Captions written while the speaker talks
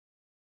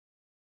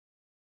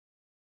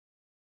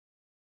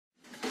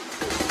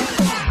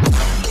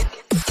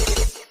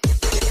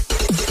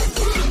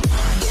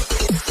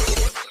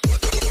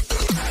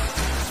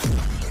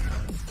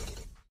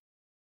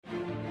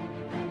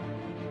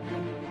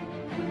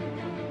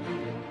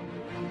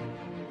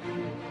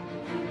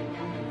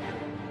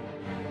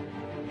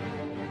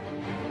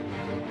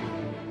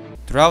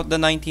Throughout the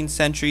 19th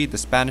century, the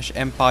Spanish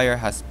Empire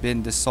has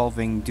been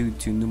dissolving due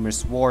to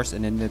numerous wars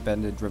and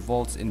independent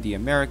revolts in the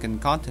American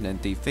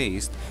continent they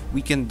faced,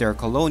 weakened their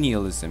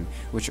colonialism,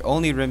 which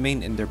only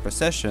remained in their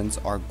possessions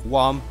are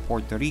Guam,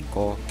 Puerto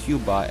Rico,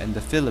 Cuba, and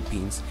the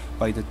Philippines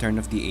by the turn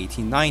of the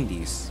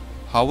 1890s.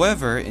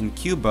 However, in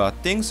Cuba,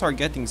 things are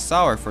getting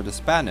sour for the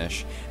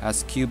Spanish,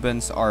 as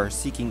Cubans are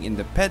seeking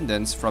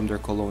independence from their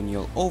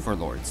colonial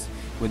overlords.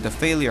 With the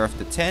failure of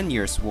the 10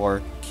 Years'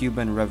 War,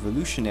 Cuban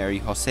revolutionary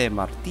Jose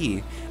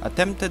Marti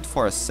attempted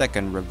for a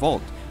second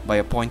revolt by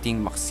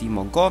appointing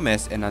Maximo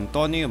Gomez and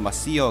Antonio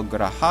Maceo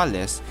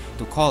Grajales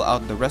to call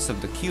out the rest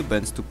of the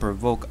Cubans to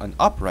provoke an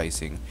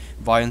uprising.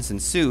 Violence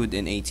ensued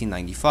in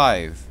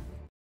 1895.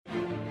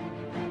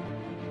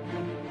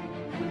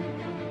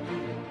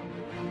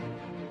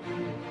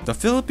 The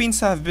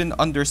Philippines have been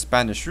under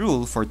Spanish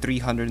rule for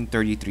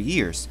 333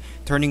 years,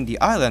 turning the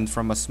island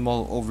from a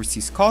small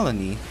overseas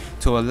colony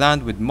to a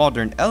land with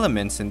modern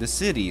elements in the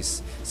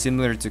cities.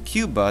 Similar to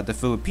Cuba, the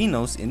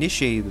Filipinos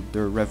initiated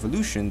their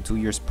revolution 2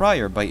 years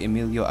prior by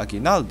Emilio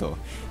Aguinaldo,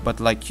 but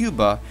like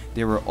Cuba,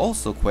 they were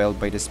also quelled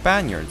by the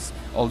Spaniards,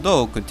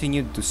 although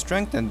continued to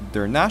strengthen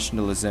their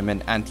nationalism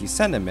and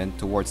anti-sentiment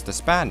towards the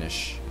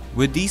Spanish.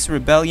 With these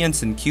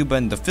rebellions in Cuba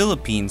and the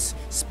Philippines,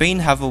 Spain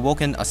have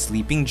awoken a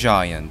sleeping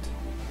giant.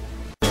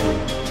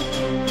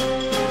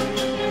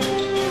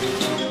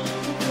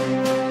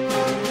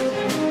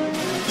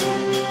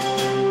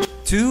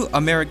 Two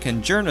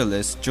American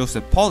journalists,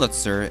 Joseph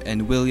Pulitzer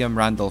and William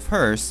Randolph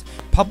Hearst,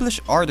 published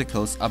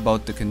articles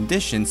about the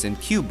conditions in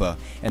Cuba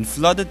and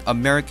flooded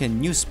American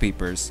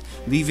newspapers,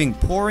 leaving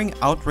pouring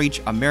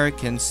outraged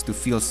Americans to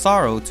feel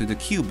sorrow to the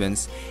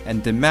Cubans,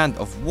 and demand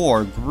of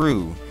war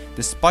grew.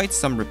 Despite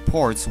some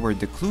reports were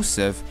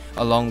declusive,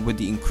 along with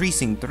the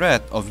increasing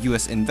threat of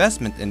US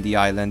investment in the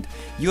island,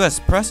 US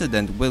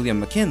President William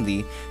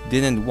McKinley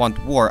didn't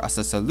want war as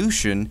a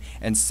solution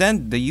and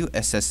sent the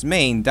USS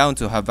Maine down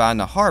to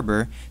Havana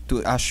Harbor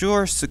to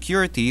assure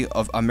security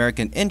of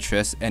American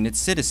interests and its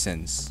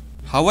citizens.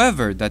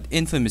 However, that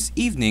infamous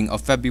evening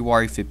of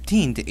February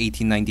 15,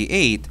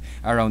 1898,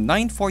 around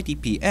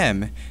 9:40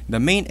 p.m., the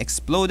Maine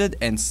exploded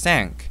and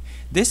sank.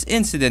 This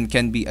incident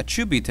can be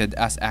attributed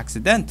as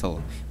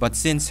accidental, but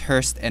since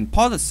Hearst and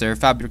Pulitzer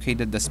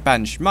fabricated the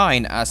Spanish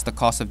mine as the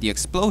cause of the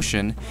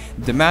explosion,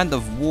 demand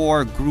of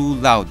war grew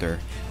louder,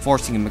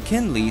 forcing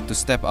McKinley to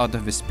step out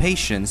of his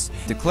patience,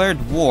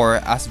 declared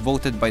war as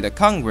voted by the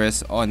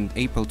Congress on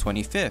April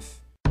 25th.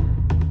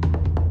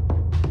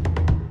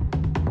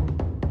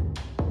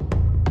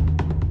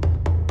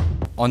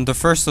 On the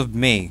 1st of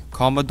May,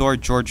 Commodore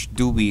George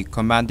Dewey,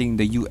 commanding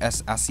the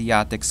U.S.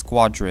 Asiatic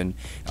Squadron,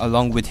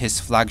 along with his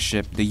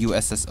flagship, the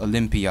USS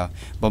Olympia,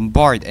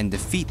 bombard and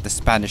defeat the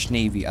Spanish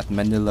Navy at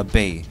Manila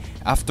Bay.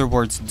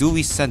 Afterwards,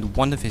 Dewey sent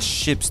one of his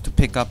ships to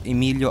pick up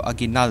Emilio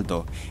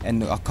Aguinaldo,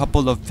 and a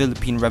couple of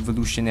Philippine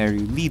revolutionary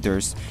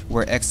leaders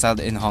were exiled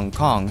in Hong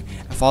Kong.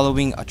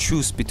 Following a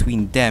truce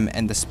between them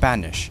and the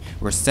Spanish,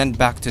 were sent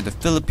back to the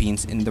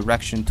Philippines in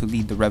direction to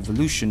lead the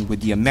revolution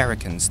with the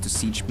Americans to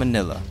siege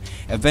Manila.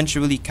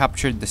 Eventually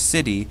captured the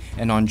city,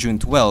 and on June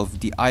 12,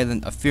 the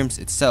island affirms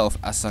itself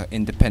as an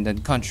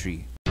independent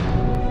country.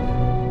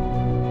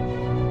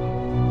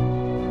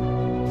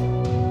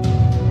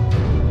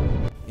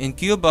 In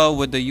Cuba,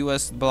 with the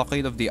U.S.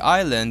 blockade of the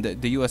island,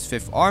 the U.S.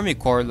 5th Army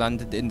Corps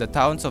landed in the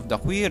towns of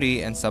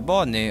Daquiri and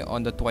Sabone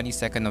on the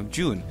 22nd of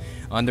June.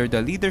 Under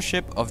the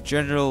leadership of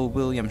General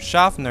William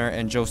Schaffner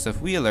and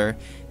Joseph Wheeler,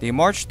 they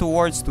marched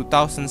towards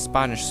 2,000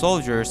 Spanish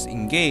soldiers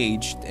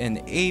engaged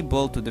and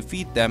able to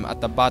defeat them at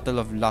the Battle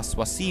of Las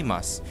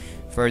Guasimas.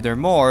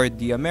 Furthermore,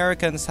 the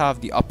Americans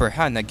have the upper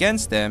hand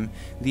against them,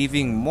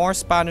 leaving more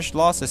Spanish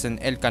losses in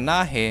El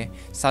Canaje,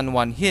 San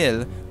Juan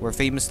Hill, where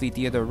famously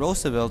Theodore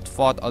Roosevelt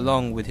fought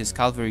along with his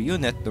cavalry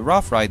unit, the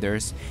Rough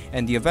Riders,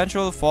 and the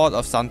eventual fall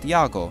of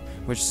Santiago,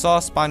 which saw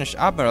Spanish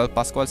Admiral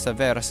Pascual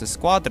Severus'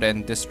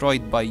 squadron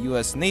destroyed by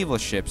U.S. naval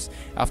ships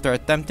after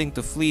attempting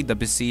to flee the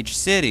besieged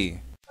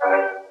city.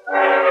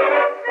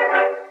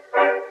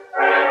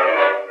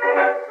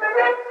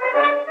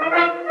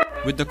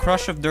 With the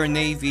crush of their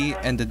navy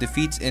and the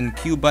defeats in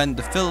Cuba and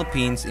the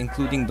Philippines,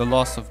 including the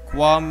loss of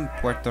Guam,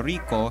 Puerto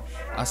Rico,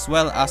 as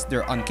well as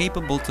their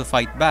incapable to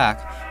fight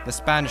back, the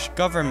Spanish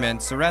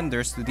government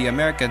surrenders to the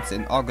Americans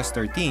in August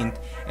 13th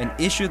and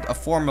issued a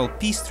formal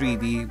peace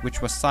treaty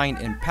which was signed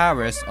in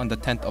Paris on the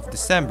 10th of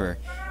December.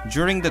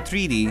 During the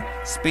treaty,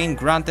 Spain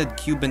granted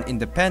Cuban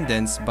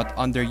independence but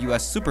under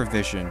US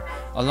supervision,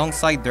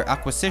 alongside their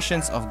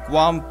acquisitions of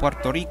Guam,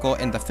 Puerto Rico,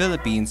 and the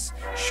Philippines,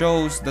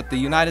 shows that the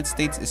United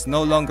States is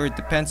no longer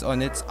depends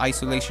on its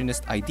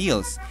isolationist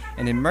ideals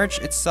and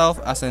emerged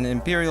itself as an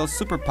imperial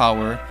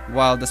superpower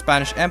while the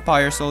Spanish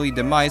Empire slowly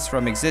demised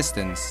from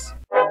existence.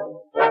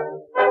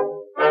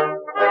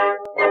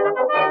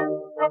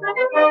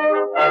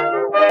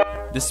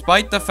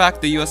 Despite the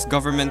fact the US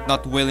government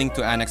not willing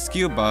to annex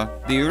Cuba,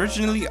 they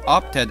originally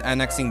opted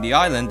annexing the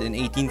island in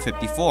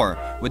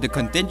 1854 with the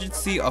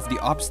contingency of the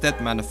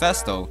Opstead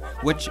Manifesto,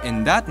 which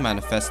in that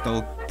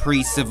manifesto,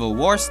 pre-Civil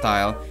War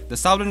style, the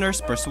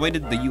Southerners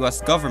persuaded the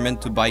US government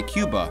to buy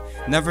Cuba,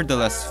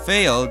 nevertheless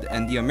failed,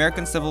 and the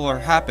American Civil War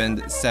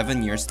happened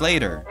 7 years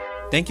later.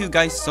 Thank you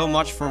guys so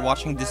much for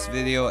watching this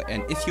video,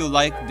 and if you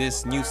like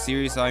this new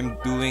series I'm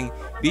doing,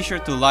 be sure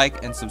to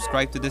like and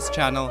subscribe to this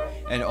channel,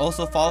 and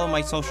also follow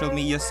my social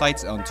media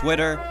sites on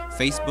Twitter,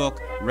 Facebook,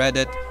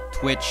 Reddit,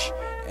 Twitch,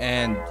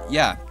 and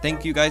yeah,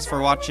 thank you guys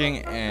for watching,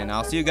 and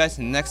I'll see you guys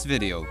in the next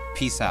video.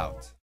 Peace out.